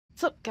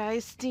What's up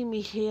guys,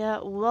 Steamy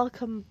here,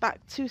 welcome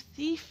back to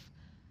Thief.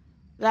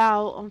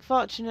 Now,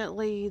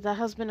 unfortunately, there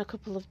has been a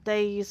couple of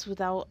days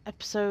without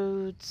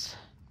episodes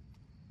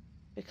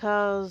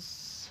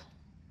because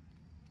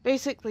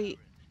basically,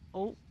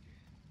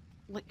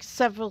 like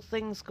several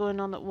things going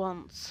on at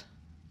once.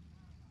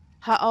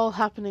 All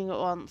happening at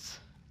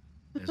once.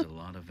 There's a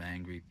lot of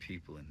angry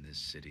people in this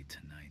city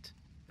tonight.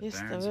 The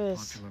Yes, Baron's there a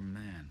is. popular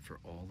man for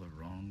all the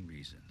wrong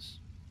reasons.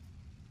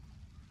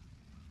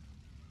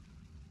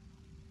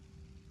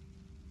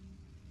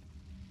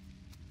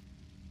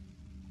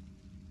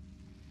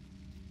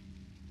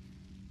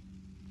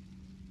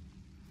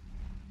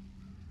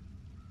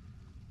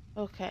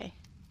 Okay.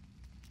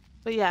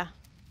 But yeah.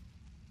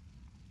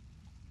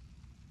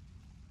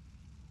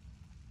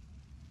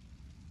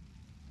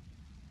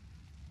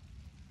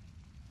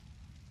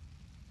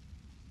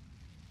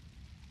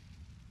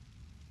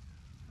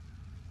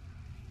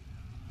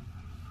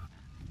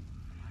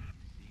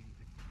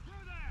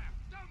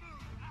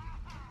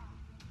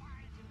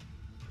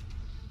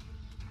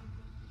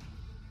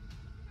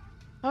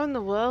 How in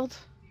the world?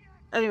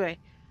 Anyway.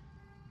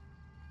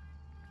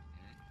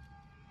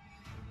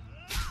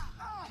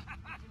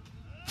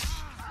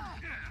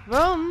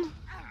 Run!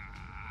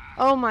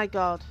 Oh my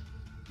god.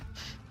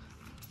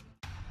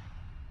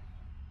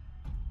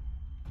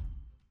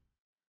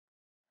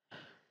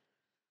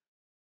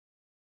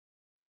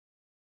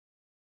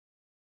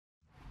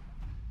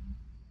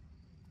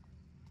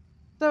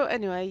 So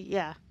anyway,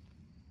 yeah.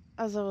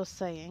 As I was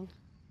saying.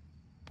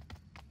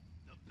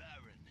 The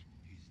Baron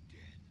is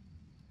dead.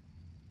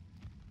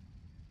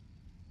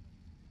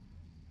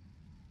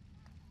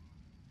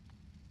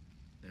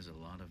 There's a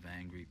lot of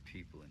angry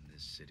people in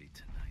this city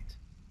tonight.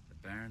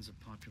 The Baron's a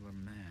popular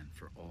man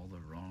for all the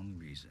wrong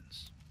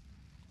reasons.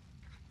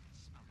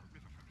 Smell the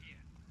river from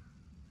here.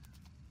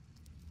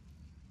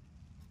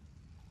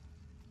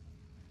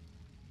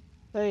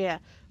 So yeah,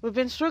 we've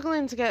been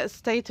struggling to get a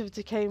State of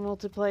Decay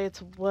multiplayer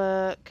to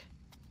work.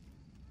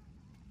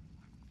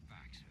 My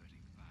back's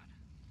hurting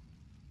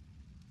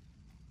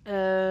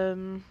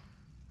bad.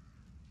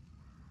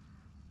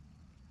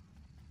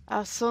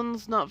 Our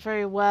son's not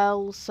very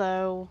well,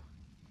 so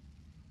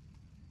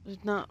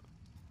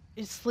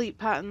his sleep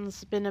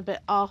pattern's been a bit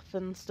off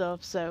and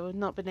stuff, so we've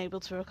not been able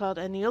to record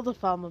any other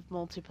form of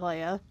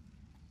multiplayer.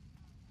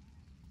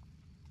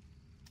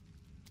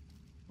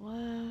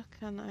 Where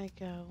can I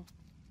go?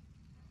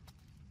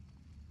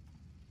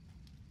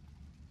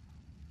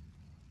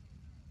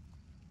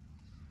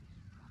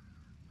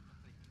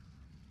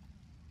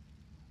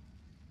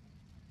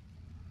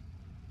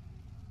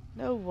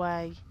 No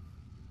way.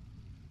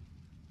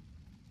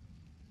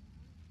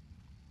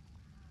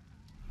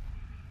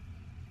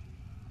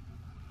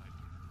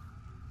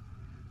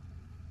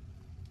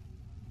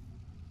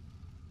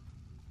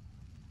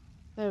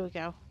 There we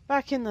go.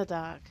 Back in the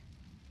dark.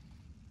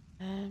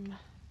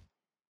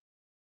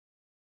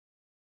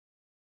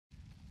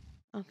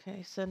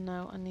 Okay, so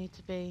now I need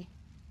to be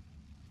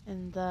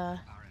in the...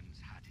 Baron's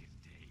had his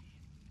day.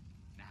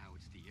 Now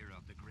it's the era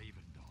of the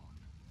Graven Dawn.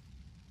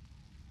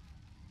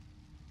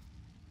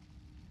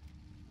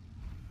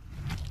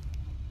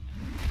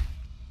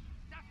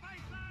 The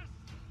faithless!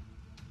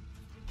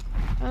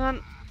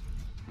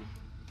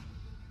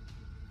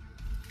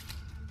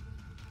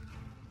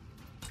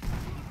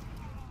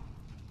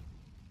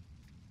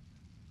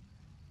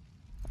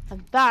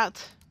 And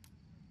that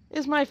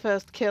is my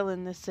first kill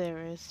in this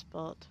series,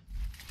 but...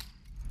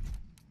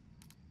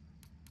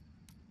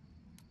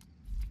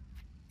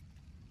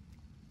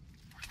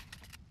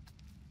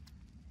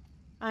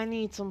 I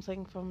need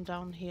something from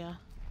down here.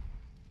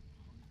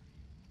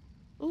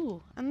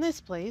 Ooh, and this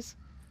please.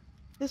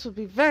 This would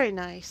be very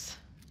nice.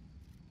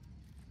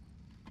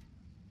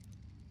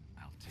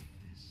 I'll take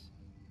this.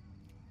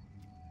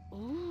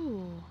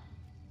 Ooh.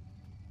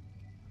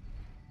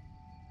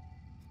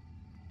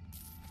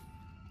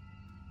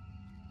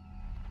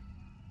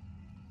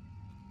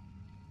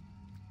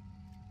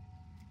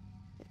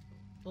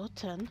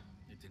 Button?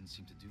 It didn't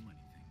seem to do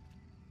anything.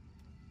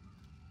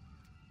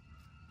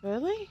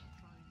 Really?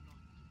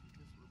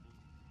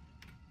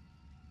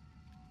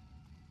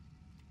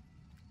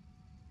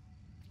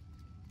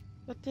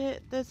 But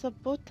there's a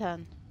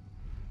button.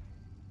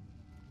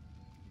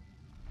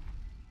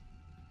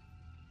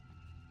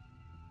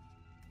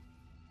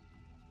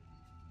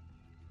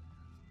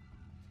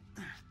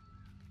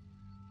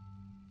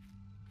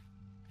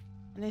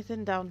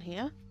 Anything down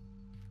here?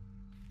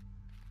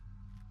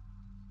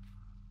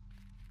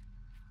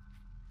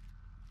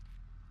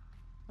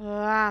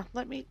 Ah,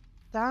 let me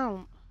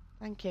down.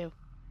 Thank you.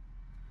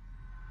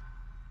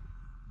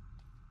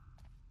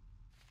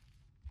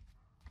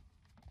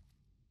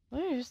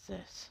 Where is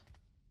this?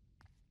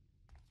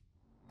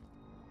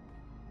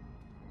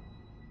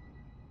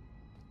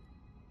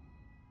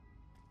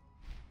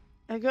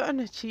 I got an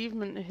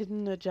achievement, a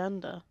hidden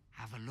agenda.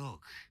 Have a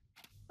look.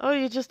 Oh,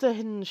 you're just a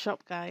hidden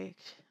shop guy.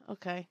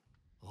 Okay.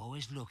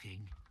 Always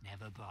looking,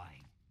 never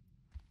buying.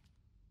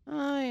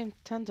 I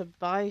intend to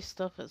buy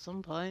stuff at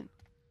some point.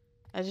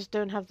 I just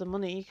don't have the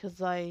money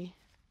because I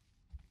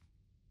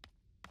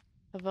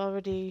have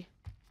already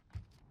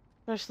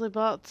freshly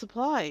bought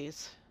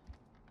supplies.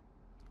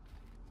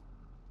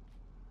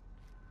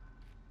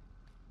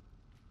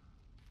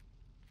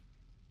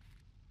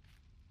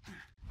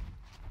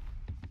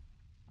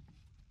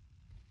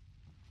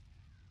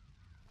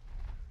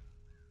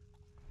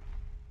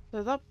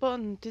 So that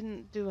button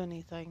didn't do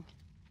anything.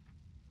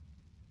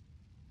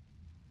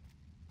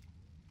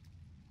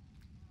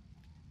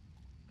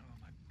 Oh,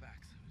 my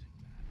back's hurting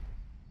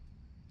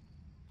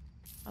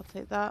bad. I'll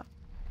take that.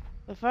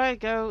 Before I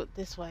go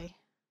this way.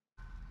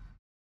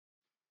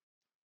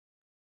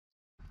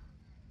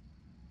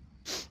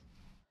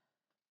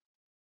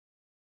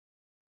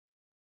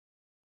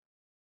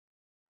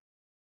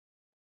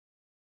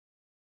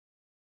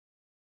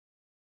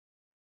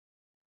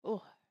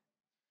 Oh.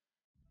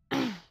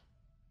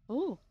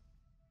 Ooh.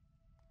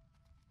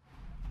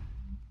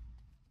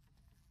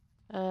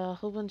 A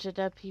whole bunch of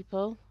dead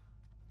people.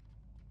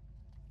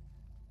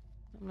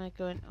 Am I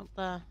going up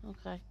there?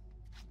 Okay.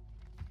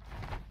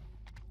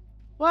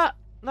 What?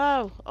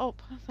 No.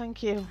 Up.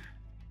 Thank you.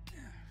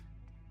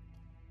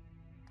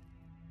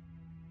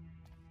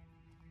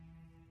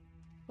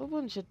 A whole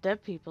bunch of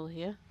dead people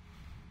here.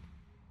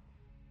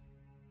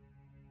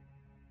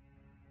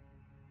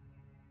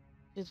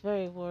 It's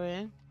very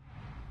worrying.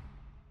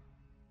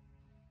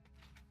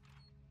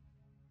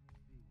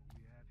 See what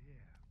we have here.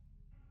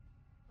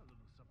 A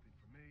little something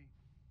for me,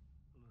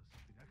 a little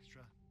something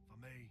extra for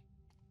me,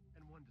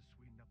 and one to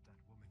sweeten up that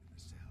woman in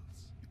the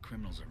cells. The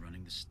criminals are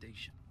running the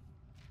station.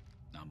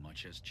 Not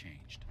much has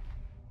changed.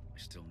 I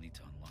still need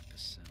to unlock the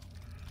cell.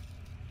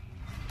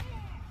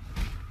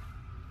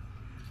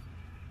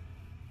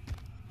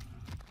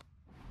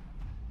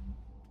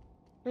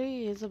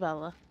 Free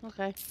Isabella.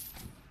 Okay.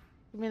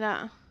 Give me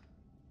that.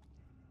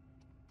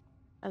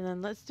 And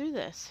then let's do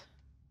this.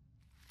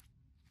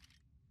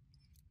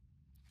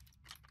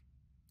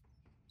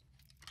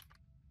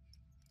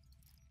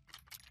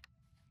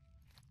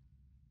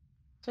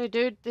 So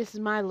dude, this is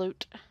my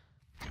loot.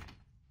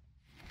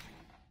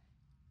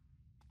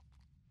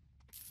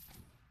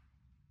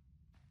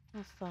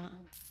 What's that?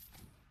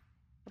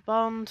 A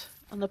bond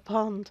and a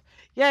pond.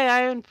 Yay,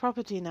 I own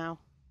property now.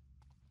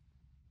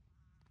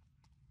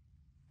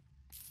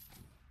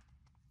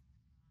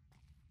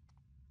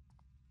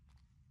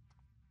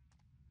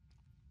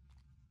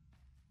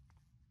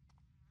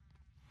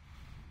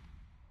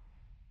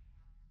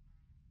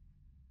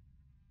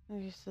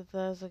 Okay, so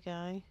there's a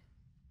guy.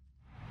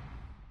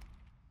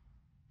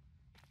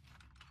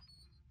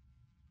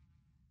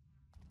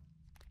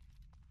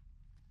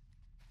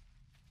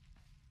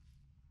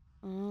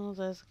 Oh,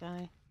 there's a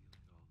guy.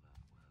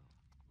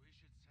 We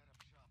should set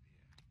up shop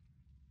here.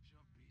 Sure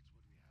beats what we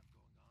have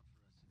going on for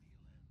us in Eel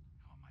End.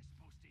 How am I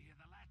supposed to hear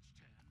the latch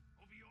turn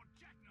over your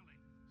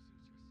jackknilling? Suit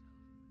yourself.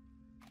 It's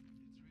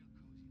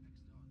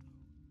real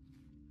cozy next door,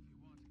 though. If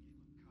you want a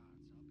game of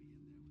cards,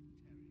 I'll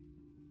be in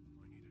there with Terry.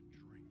 I need a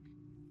drink.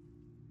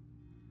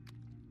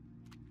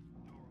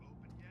 Door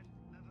open yet,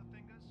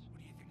 Leatherfingers?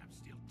 What do you think I'm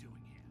still doing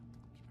here?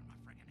 Keeping my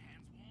friggin'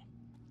 hands warm?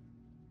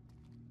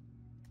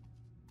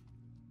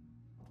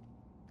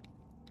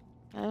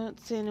 I don't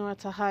see anywhere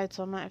to hide,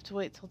 so I might have to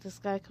wait till this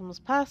guy comes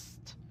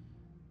past.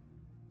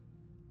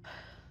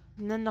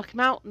 And then knock him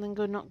out, and then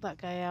go knock that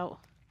guy out.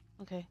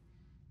 Okay.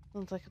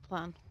 Sounds like a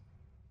plan.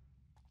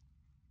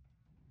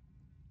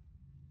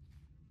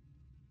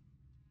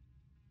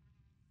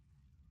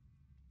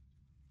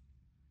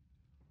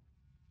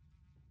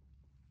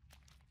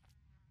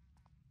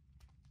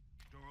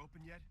 Door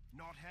open yet,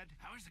 knothead?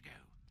 Hours ago.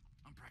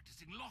 I'm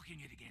practicing locking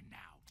it again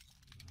now.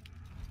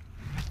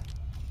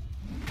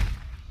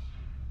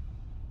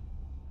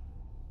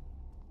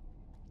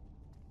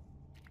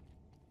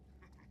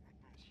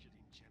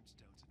 Shitting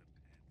gemstones in a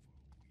pan for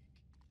a week.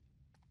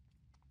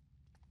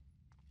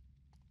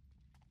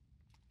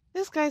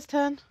 This guy's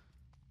turn.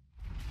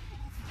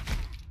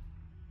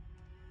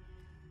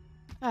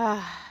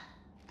 Ah,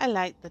 I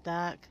like the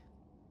dark.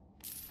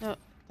 No,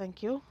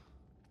 thank you.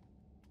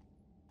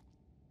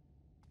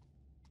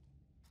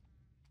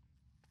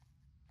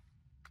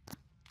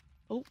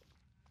 Oh.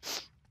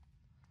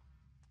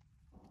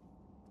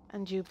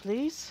 And you,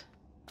 please.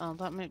 Oh,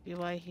 that might be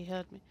why he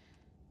heard me.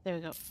 There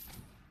we go.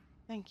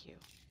 Thank you.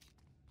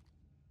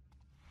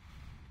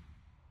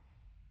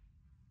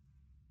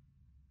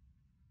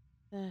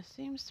 There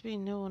seems to be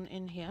no one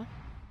in here.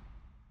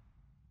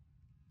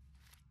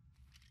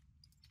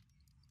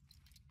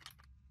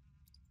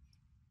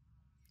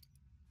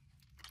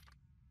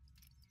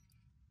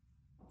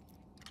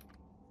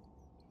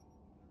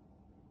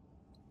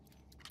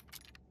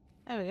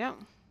 There we go.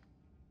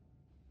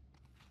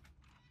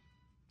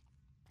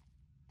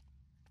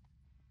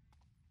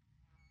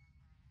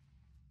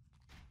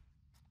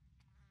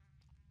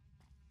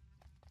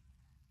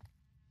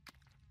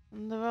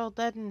 And they're all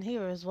dead in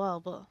here as well,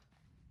 but...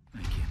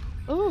 I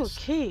can't believe Ooh, this.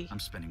 key. I'm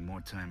spending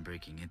more time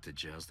breaking into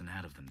jails than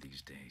out of them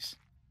these days.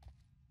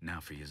 Now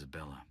for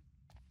Isabella.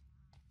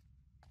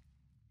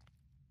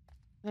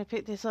 Can I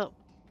pick this up?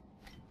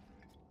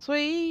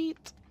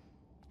 Sweet!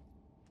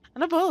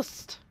 And a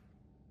bust!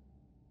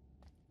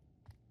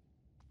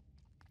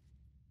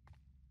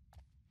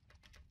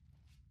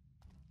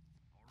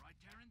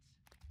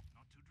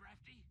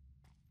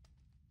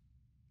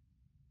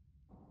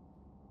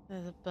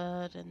 There's a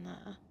bird in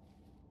there.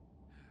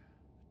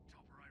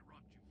 Topper I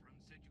robbed you from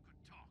said you could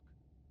talk.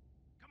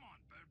 Come on,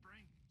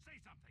 Birdbrain, say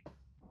something.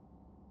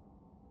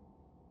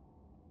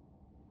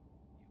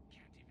 You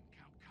can't even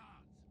count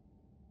cards.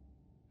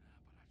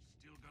 But I've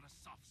still got a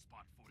soft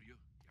spot for you,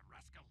 you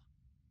rascal.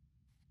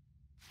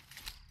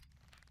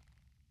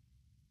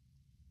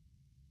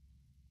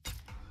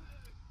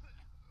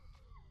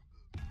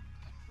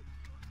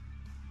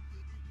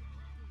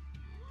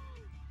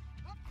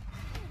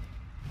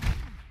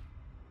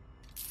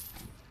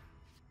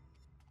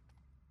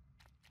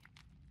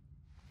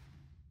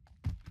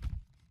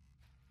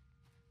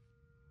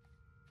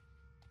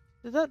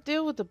 Did that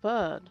deal with the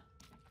bird?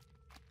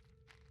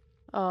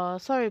 Oh,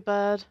 sorry,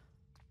 bird.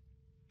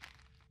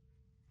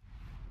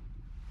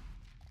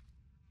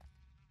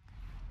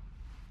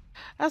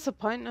 That's a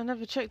point. I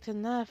never checked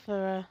in there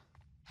for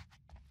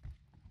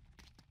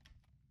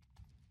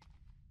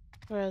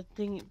a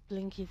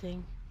blinky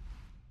thing.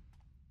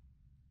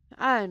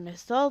 I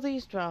missed all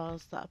these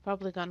drawers that have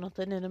probably got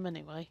nothing in them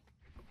anyway.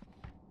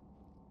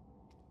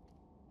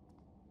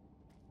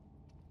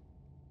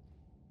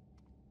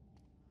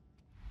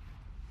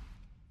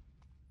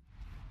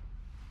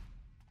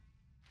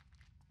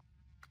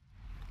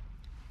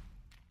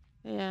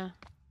 Yeah.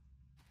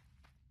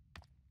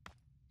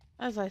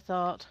 As I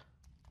thought.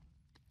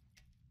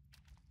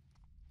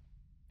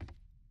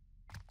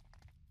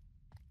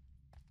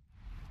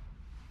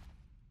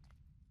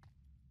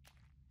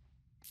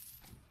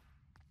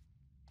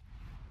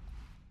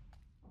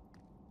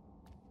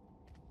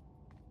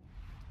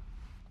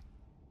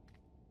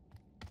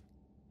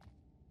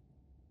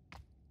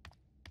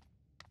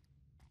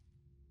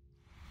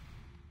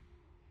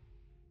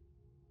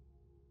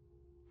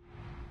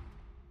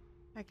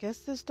 I guess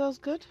this does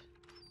good.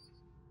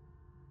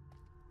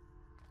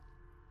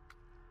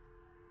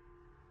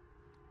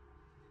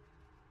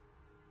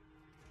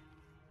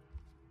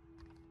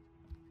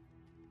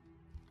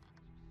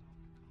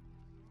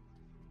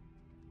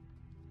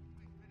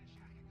 We finish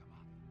hacking them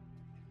up.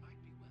 It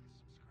might be worth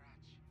some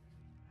scratch.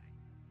 Hey,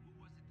 who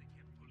was it that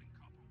kept pulling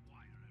copper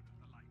wire out of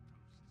the light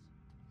posts?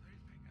 Three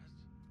Fingers.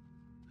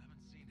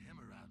 Haven't seen him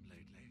around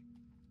lately.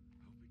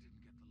 Hope he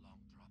didn't get the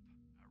long drop.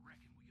 I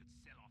reckon we could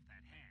sell off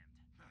that hand.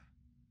 Huh.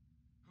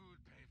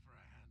 Who'd pay for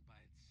a hand by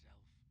itself?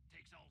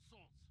 Takes all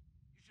sorts.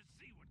 You should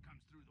see what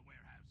comes through the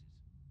warehouses.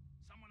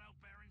 Someone out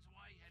Baron's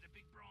way had a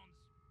big bronze,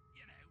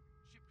 you know,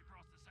 shipped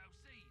across the South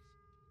Seas.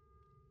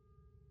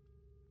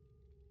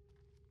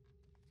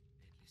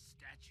 Deadly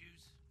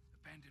statues,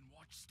 abandoned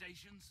watch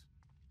stations.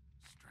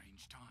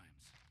 Strange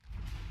times.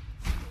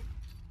 When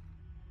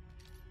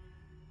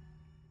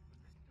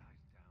this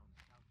dies down,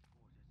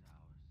 Southport is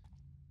ours.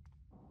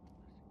 Unless it gets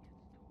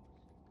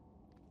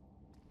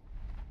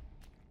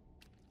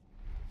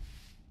torched.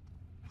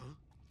 Huh?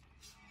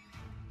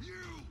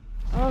 You!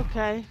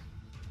 Okay.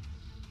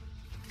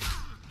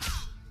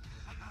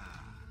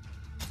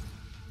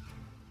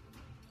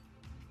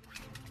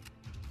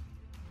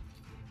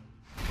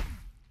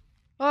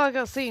 Well, I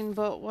got seen,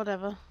 but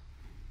whatever.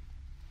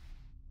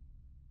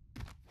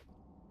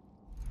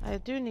 I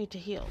do need to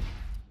heal.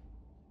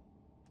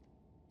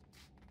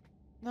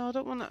 No, I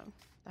don't want to.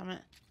 Damn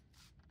it.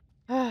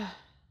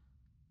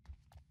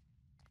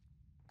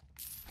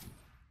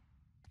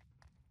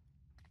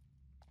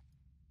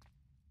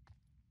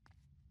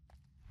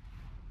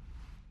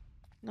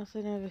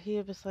 Nothing over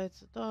here besides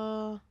the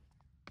door.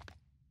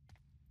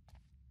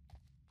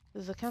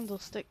 There's a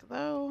candlestick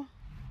though.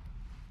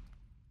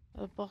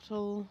 A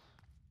bottle.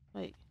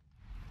 Wait.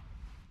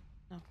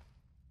 No.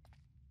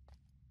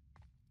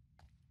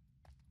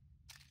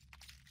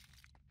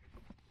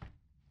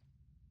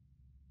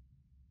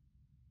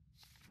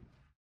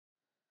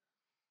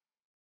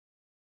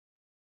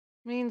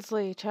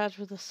 Meansley, charged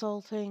with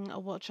assaulting a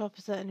watch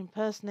officer and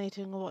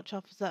impersonating a watch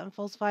officer and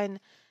falsifying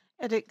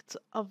edict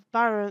of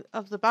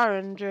the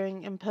Baron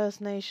during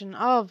impersonation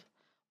of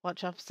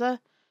watch officer.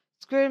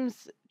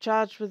 Screams,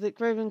 charged with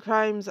graven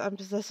crimes and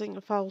possessing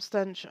a foul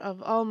stench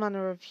of all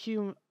manner of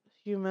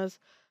humours,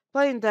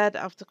 playing dead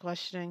after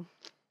questioning.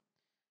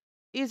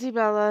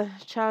 Isabella,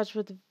 charged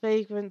with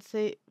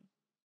vagrancy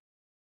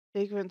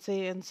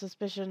and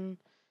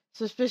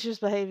suspicious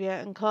behaviour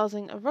and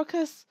causing a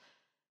ruckus.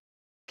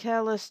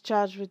 Careless,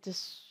 charged with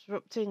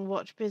disrupting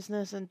watch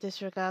business and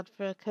disregard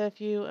for a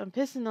curfew and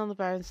pissing on the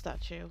Baron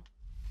statue.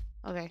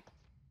 Okay.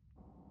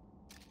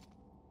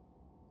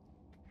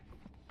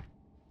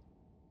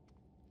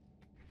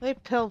 They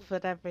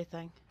pilfered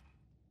everything.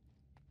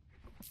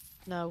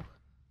 No.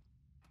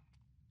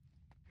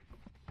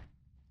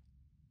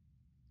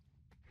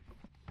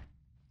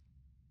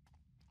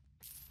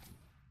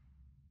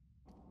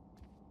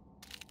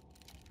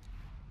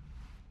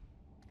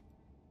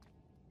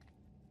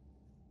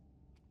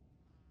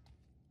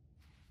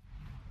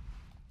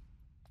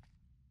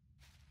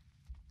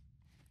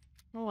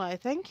 Why,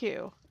 thank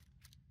you.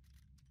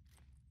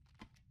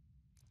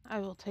 I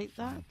will take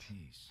that.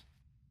 Peace.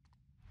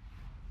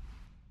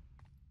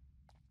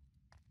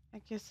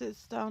 I guess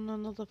it's down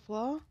another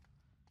floor.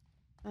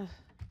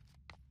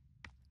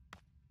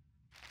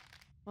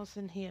 What's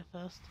in here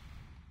first?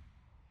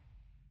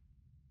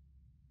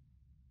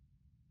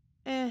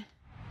 Eh.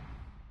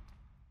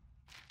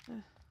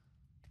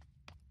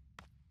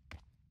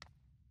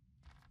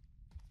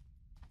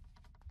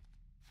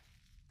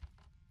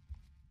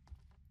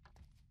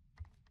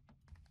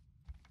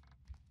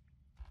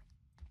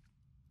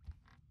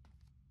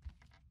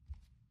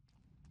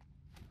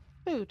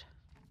 Food.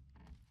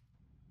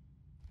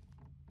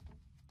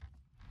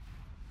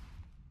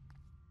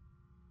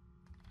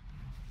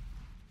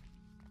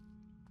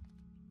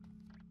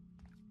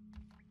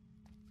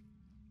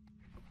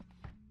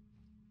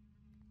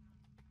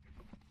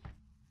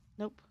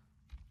 Nope.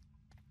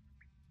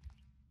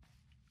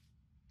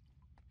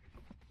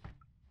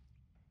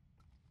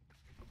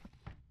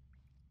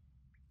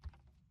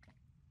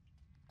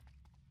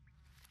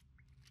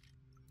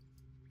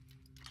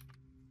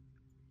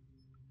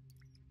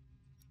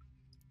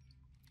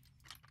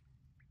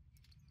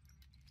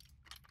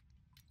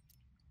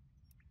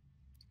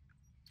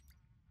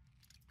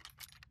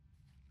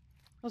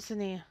 What's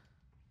in here?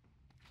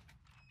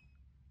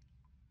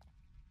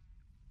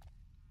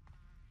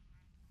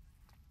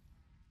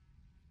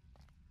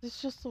 This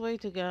is just the way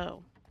to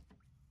go.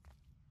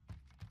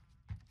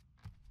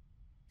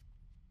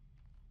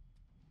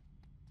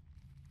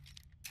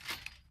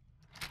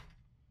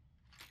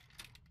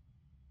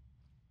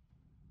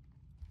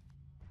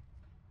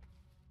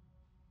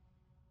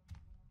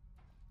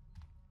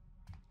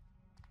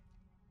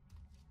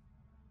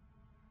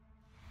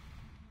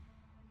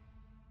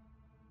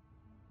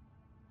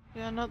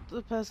 You're not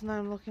the person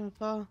I'm looking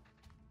for.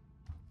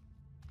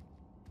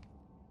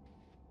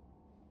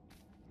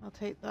 I'll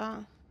take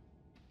that.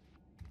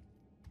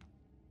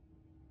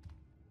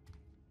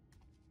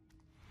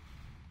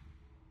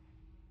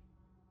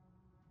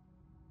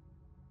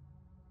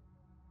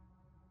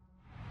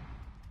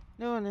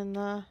 No one in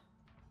there.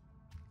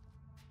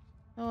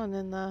 No one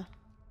in there.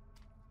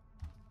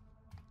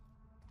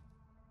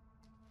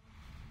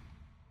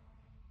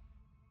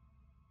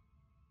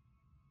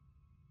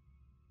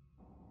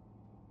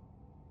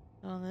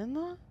 No one in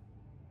there?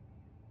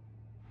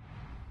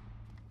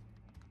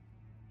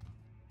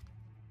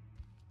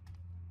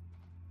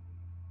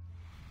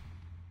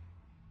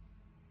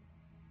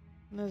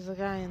 There's a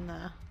guy in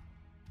there.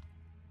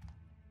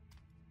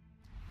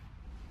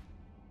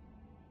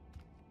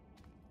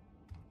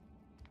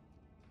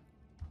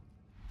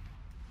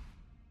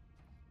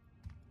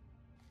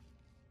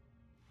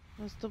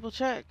 Let's double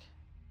check.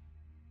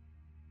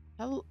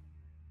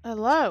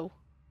 Hello?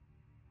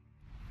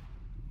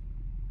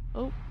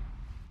 Oh.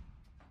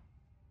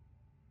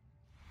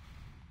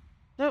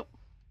 Nope.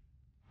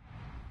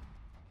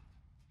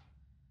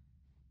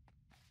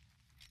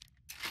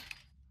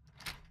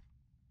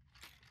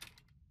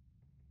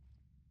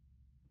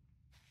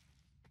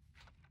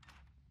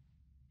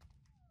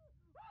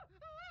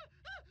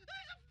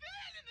 There's a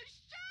man in the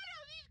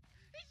shadows!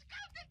 He's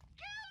come to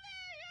kill me!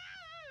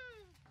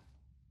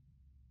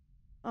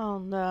 Oh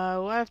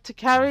no, I have to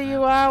carry Well, you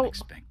that was out.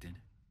 unexpected.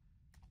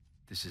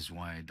 This is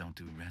why I don't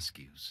do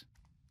rescues.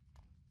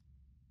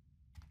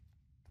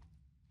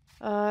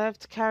 I have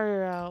to carry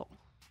her out.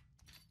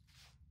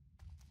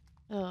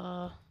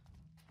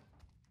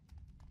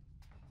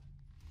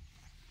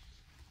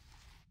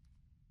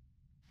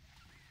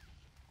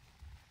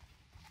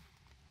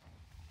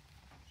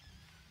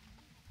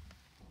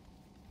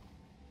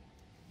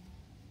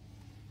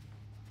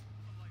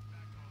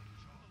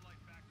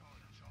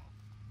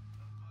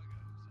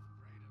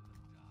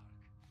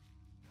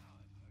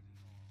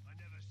 I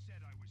never said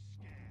I was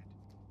scared.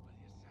 Well,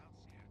 you sound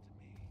scared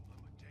to me.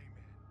 I'm a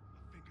dayman,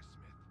 a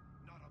fingersmith,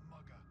 not a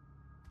mugger.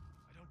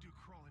 I don't do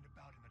crawling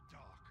about in the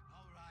dark.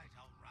 All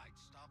right,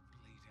 stop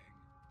bleating.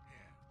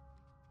 Here.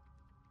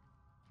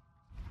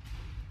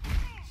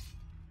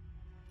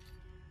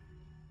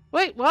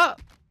 Wait, what?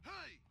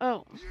 Hey!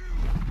 Oh. You!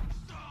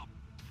 Stop!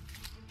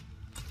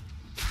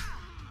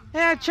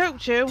 Hey, I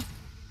choked you.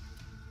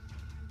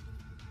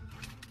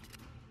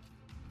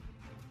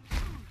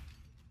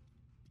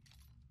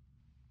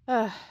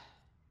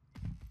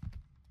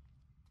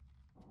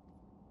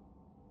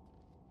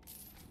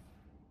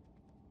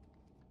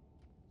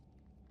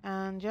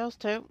 And yours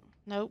too.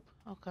 Nope.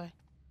 Okay.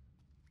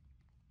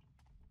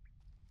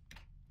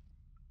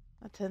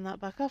 I'll turn that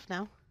back off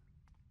now.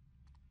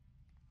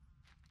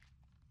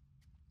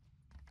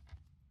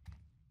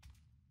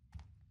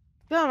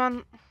 Come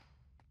on.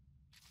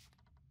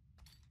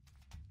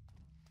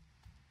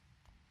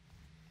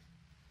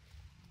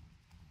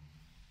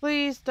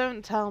 Please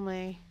don't tell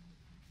me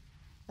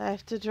that I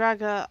have to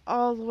drag her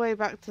all the way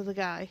back to the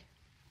guy.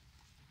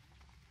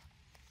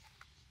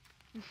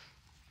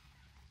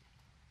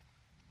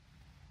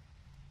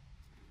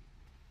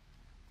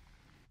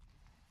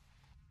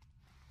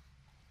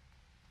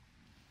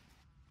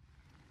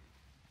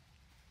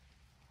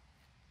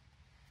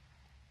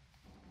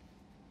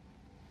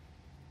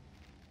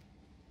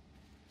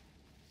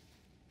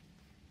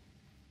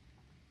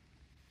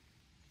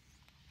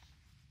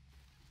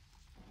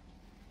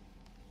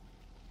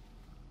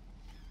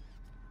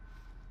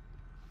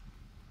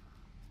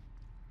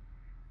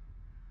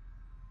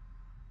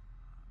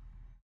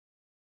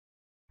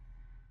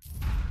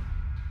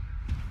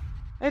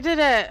 I did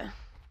it!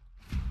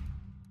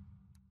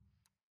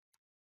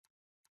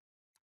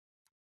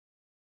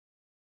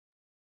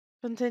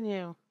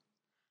 Continue.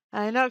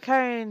 I'm not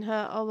carrying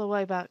her all the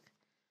way back.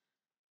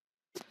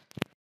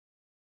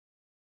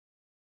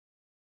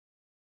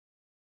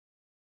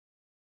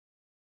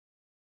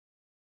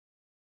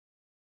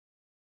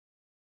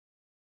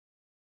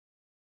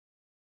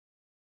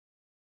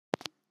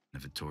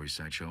 Of a toy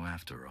sideshow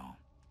after all.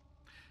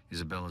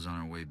 Isabella's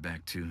on her way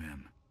back to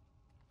him.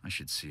 I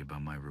should see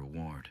about my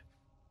reward.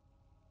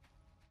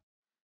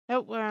 Oh,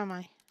 where am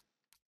I?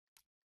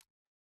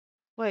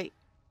 Wait,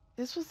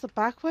 this was the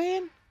back way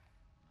in?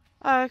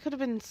 Oh, it could have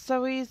been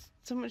so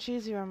much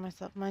easier on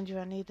myself. Mind you,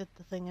 I needed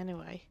the thing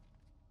anyway.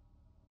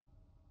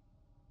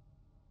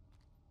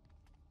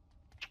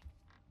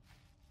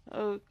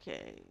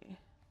 Okay.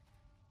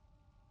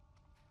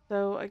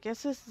 So, I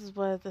guess this is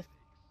where the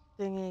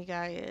thingy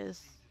guy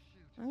is.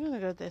 I'm gonna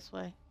go this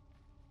way.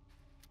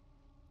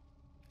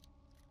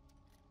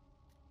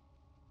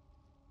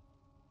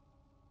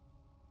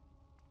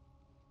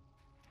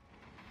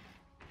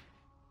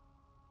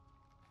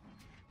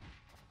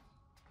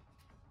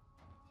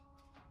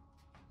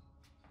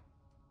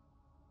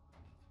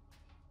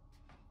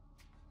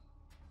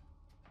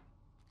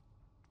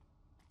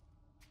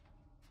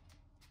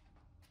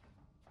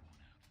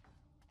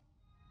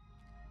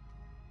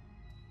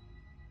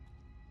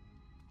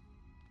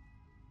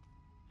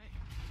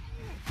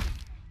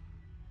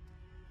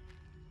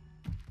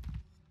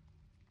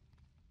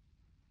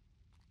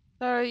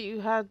 Sorry, you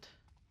had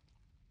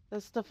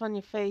the stuff on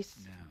your face.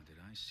 Now, did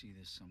I see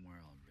this somewhere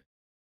already?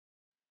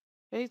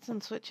 Baits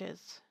and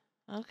switches.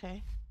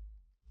 Okay.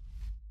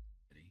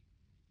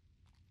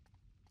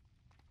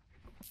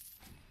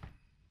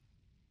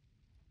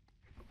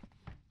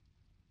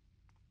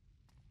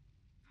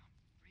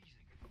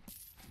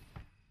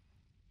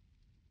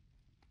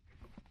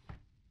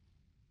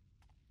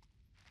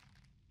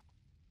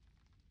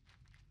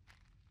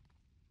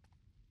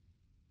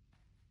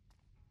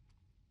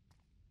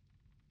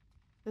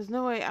 There's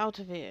no way out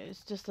of here.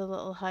 It's just a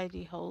little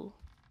hidey hole.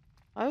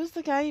 Why was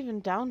the guy even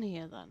down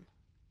here then?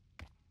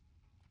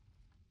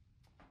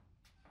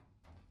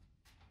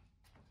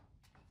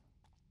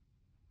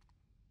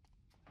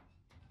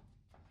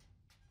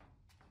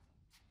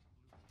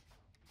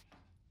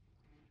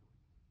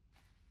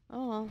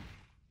 Oh well.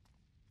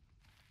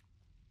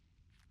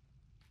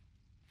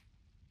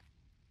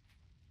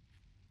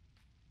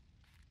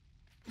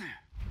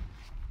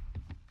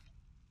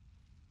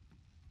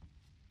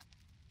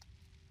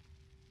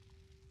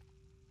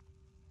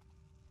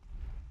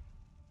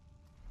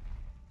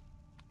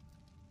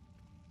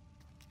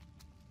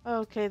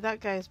 Okay,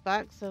 that guy's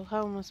back, so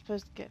how am I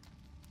supposed to get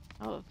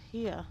out of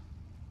here?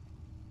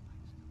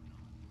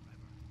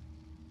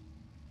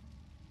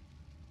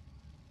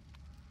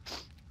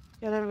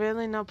 Can I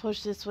really not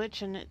push this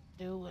switch and it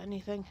do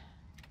anything?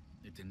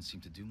 It didn't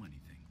seem to do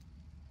anything.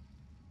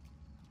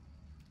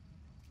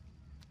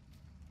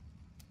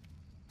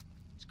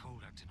 It's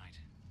cold out tonight.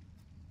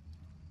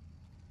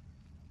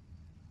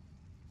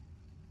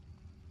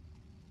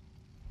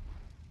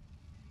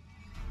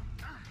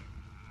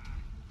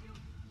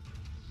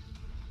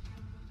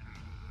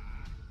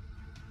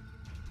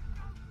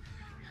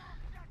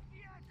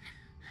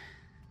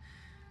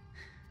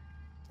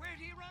 Where'd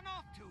he run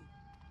off to?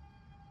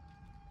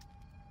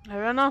 I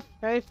run off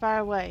very far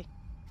away.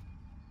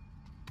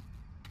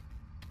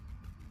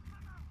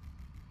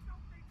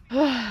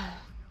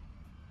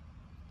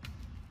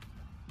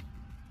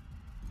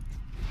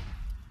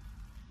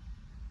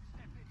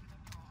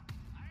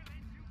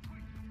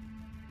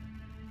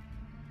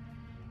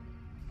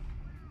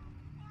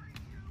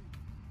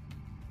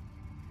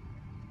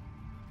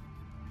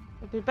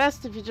 It'd be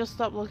best if you just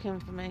stop looking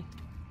for me.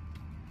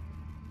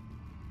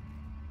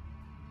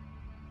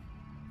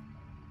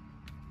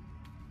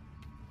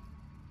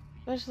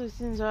 Especially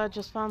since I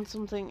just found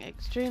something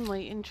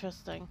extremely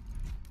interesting.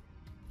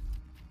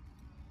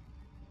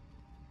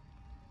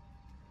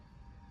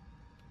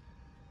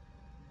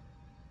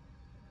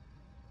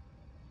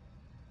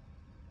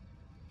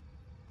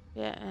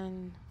 Yeah,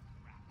 and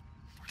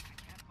I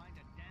can't find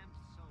a damn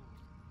soul.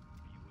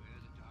 Beware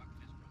the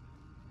darkness,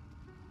 brother.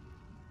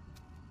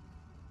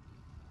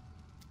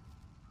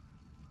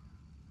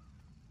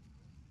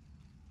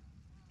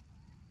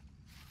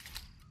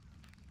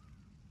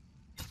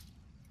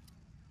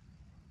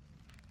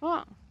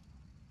 what?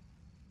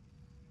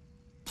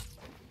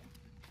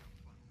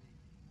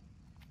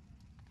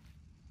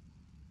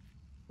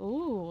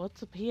 Ooh,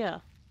 what's up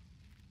here?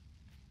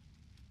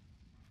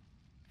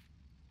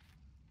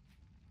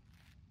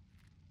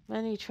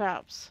 Many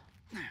traps.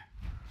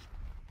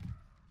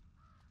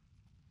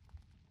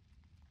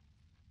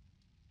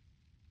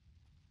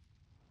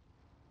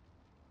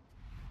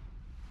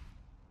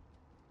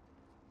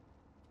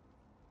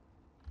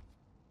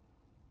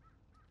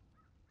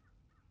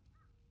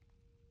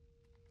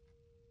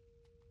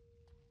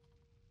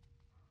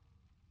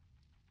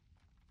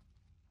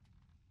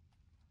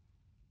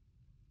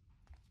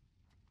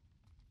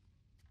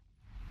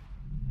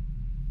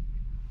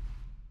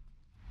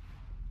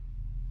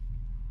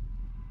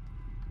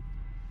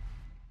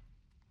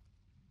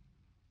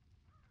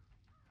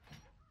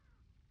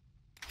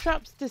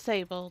 Trap's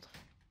disabled.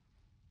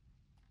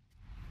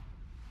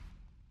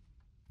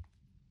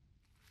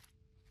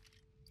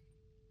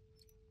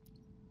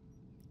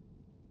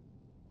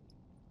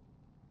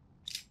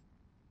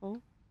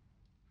 Oh.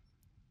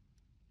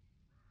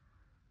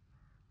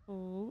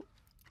 Oh.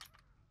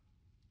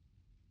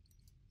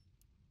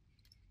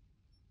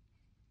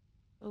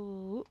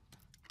 Oh.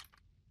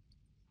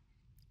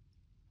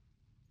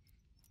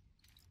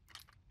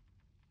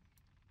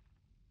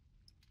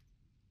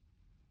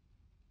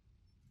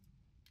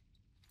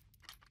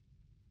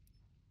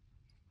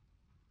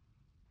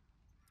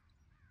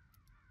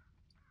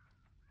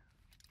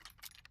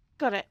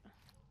 Got it.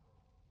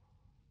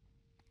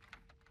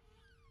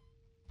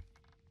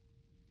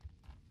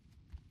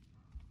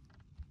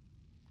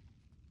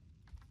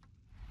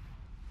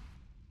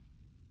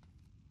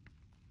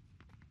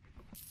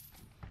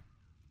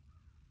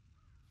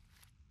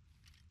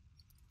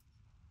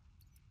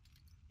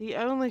 The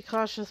only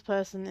cautious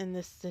person in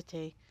this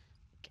city.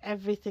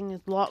 Everything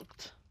is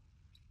locked.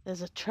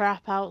 There's a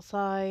trap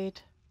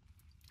outside.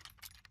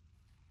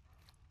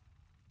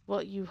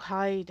 What you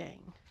hiding?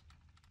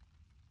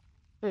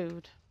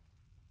 Food.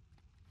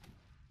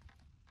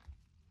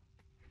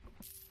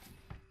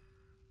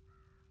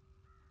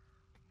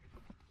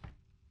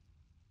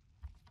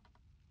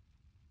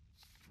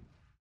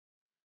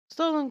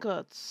 Stolen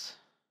goods.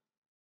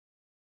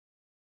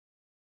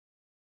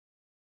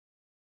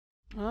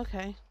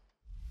 Okay.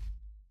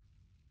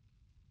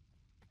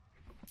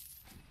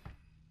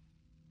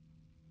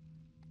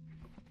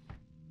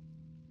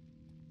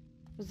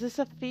 Was this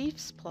a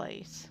thief's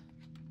place?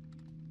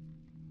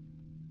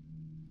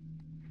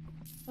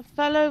 A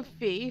fellow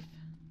thief?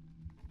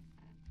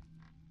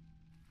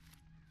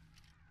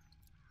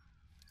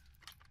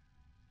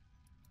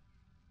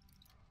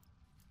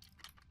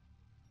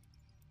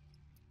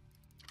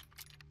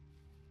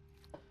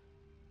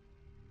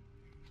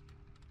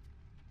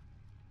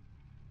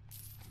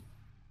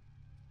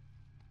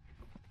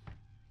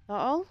 That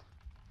all?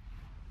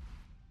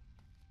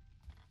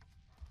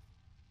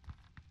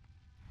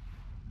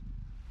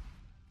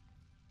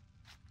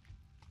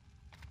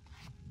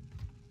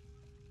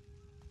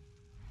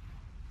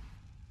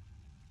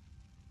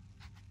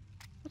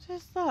 What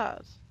is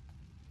that?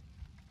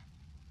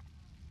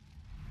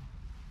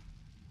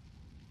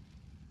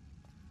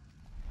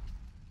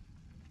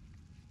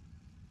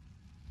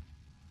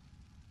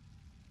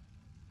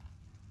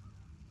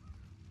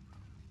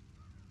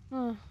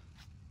 Huh.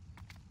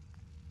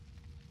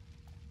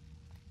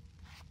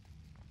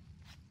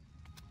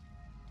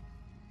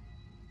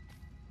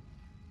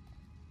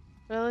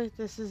 Really?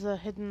 This is a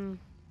hidden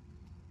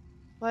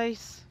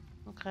place?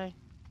 Okay.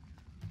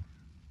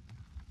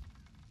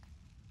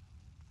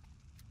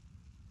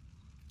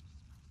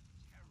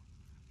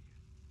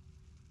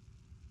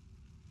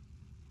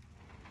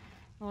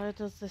 Where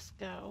does this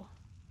go?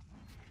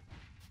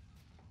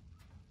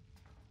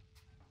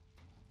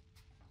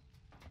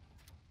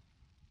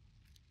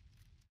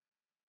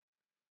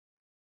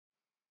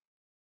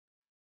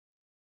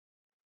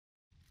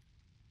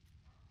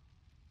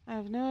 I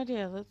have no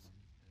idea. Let's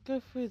go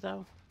through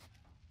though.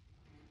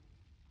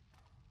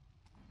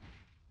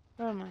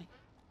 Where am I?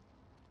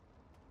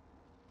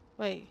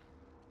 Wait.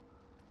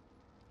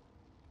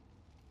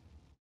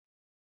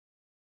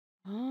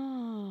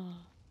 Oh.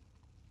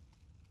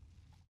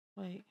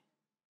 Wait.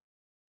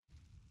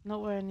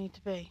 Not where I need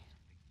to be,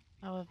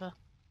 however.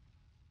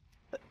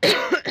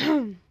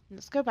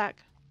 Let's go back.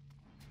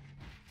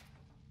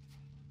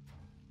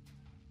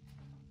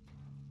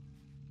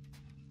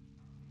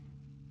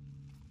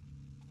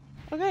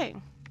 Okay.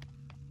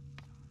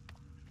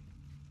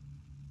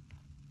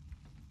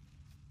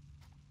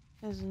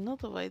 There's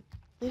another way.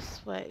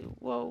 This way.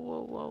 Whoa,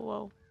 whoa, whoa,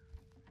 whoa.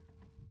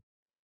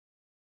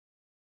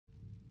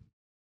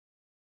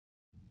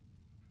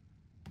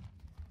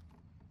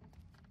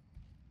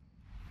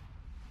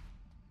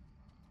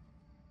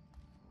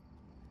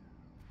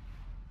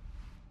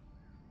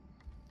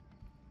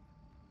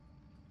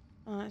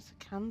 Oh, it's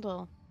a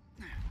candle.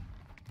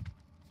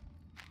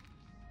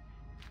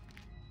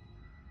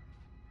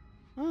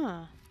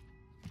 Ah.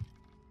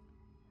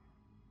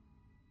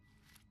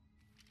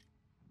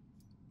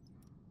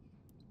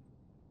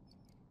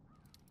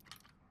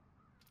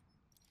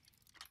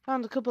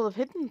 Found a couple of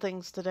hidden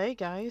things today,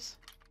 guys.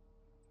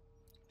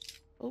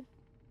 Oh.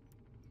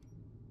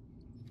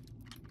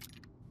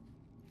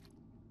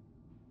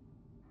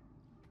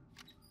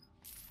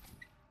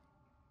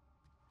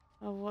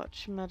 A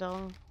watch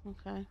medal.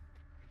 Okay.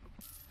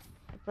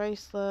 A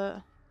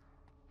bracelet.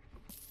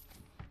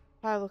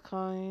 Pile of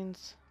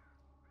coins.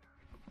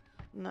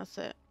 And that's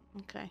it.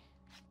 Okay.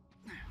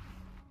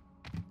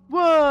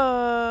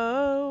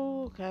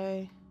 Whoa!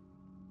 Okay.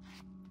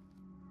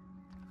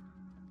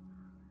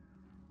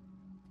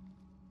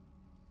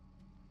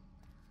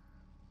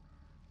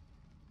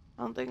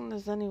 I don't think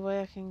there's any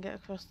way I can get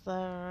across there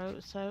or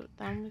out, so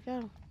down we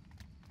go.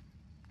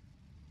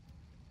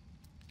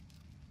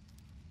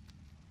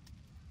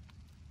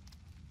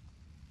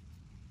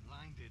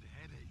 Blinded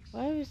headaches.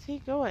 Where is he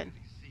going?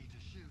 See to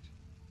shoot.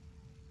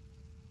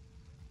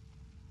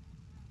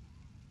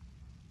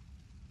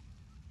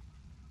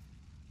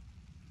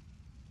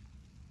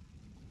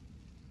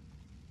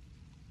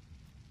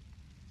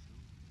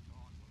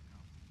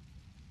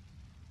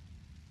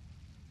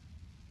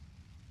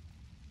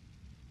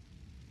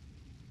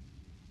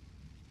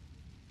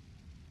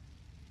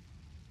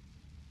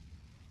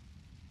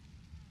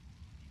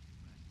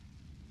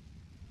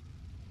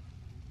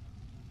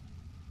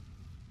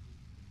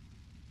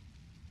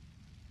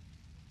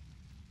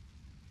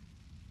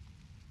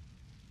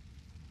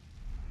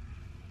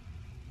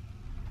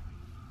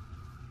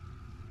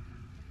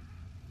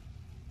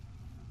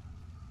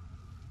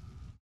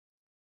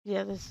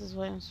 Yeah, this is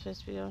where I'm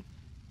supposed to be going.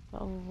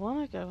 But I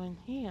want to go in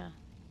here.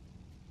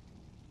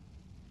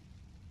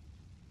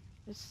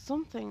 There's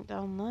something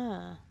down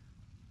there.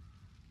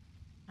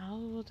 How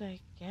would I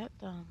get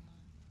down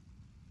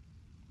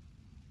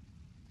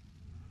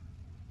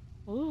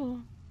there?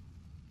 Ooh.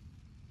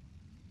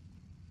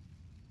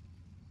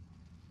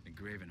 The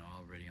Graven are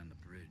already on the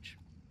bridge.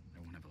 I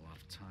won't have a lot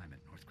of time at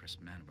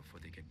Northcrest Manor before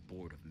they get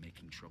bored of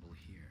making trouble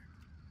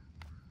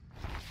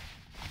here.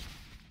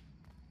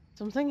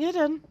 Something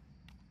hidden.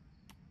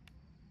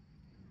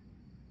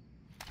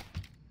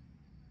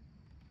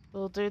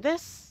 We'll do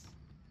this.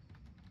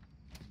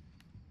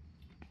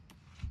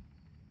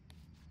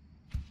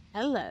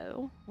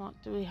 Hello. What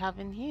do we have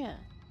in here?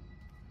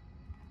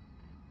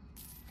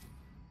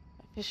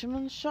 A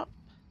fisherman's shop.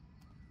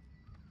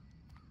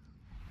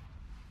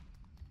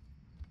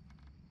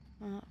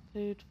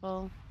 Food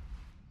full.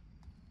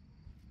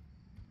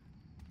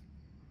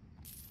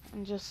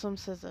 And just some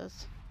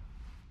scissors.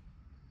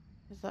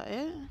 Is that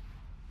it?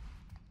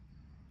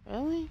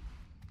 Really?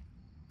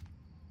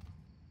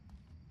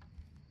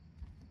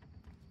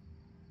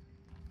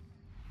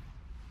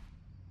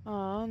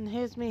 Oh, and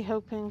here's me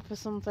hoping for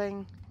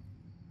something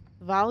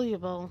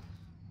valuable.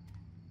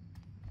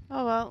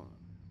 Oh well.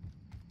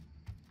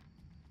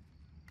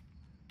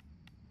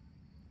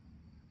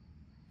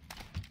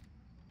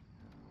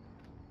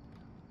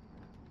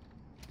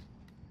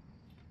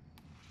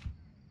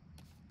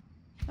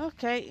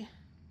 Okay.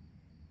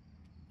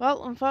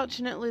 Well,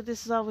 unfortunately,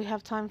 this is all we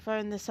have time for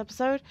in this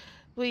episode.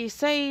 We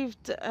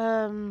saved,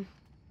 I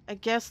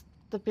guess,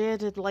 the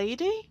bearded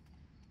lady.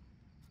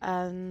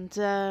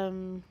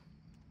 And,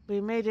 we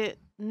made it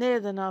near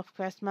the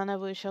Northcrest Manor.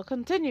 We shall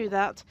continue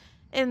that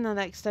in the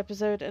next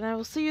episode. And I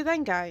will see you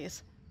then,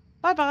 guys.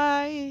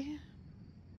 Bye-bye!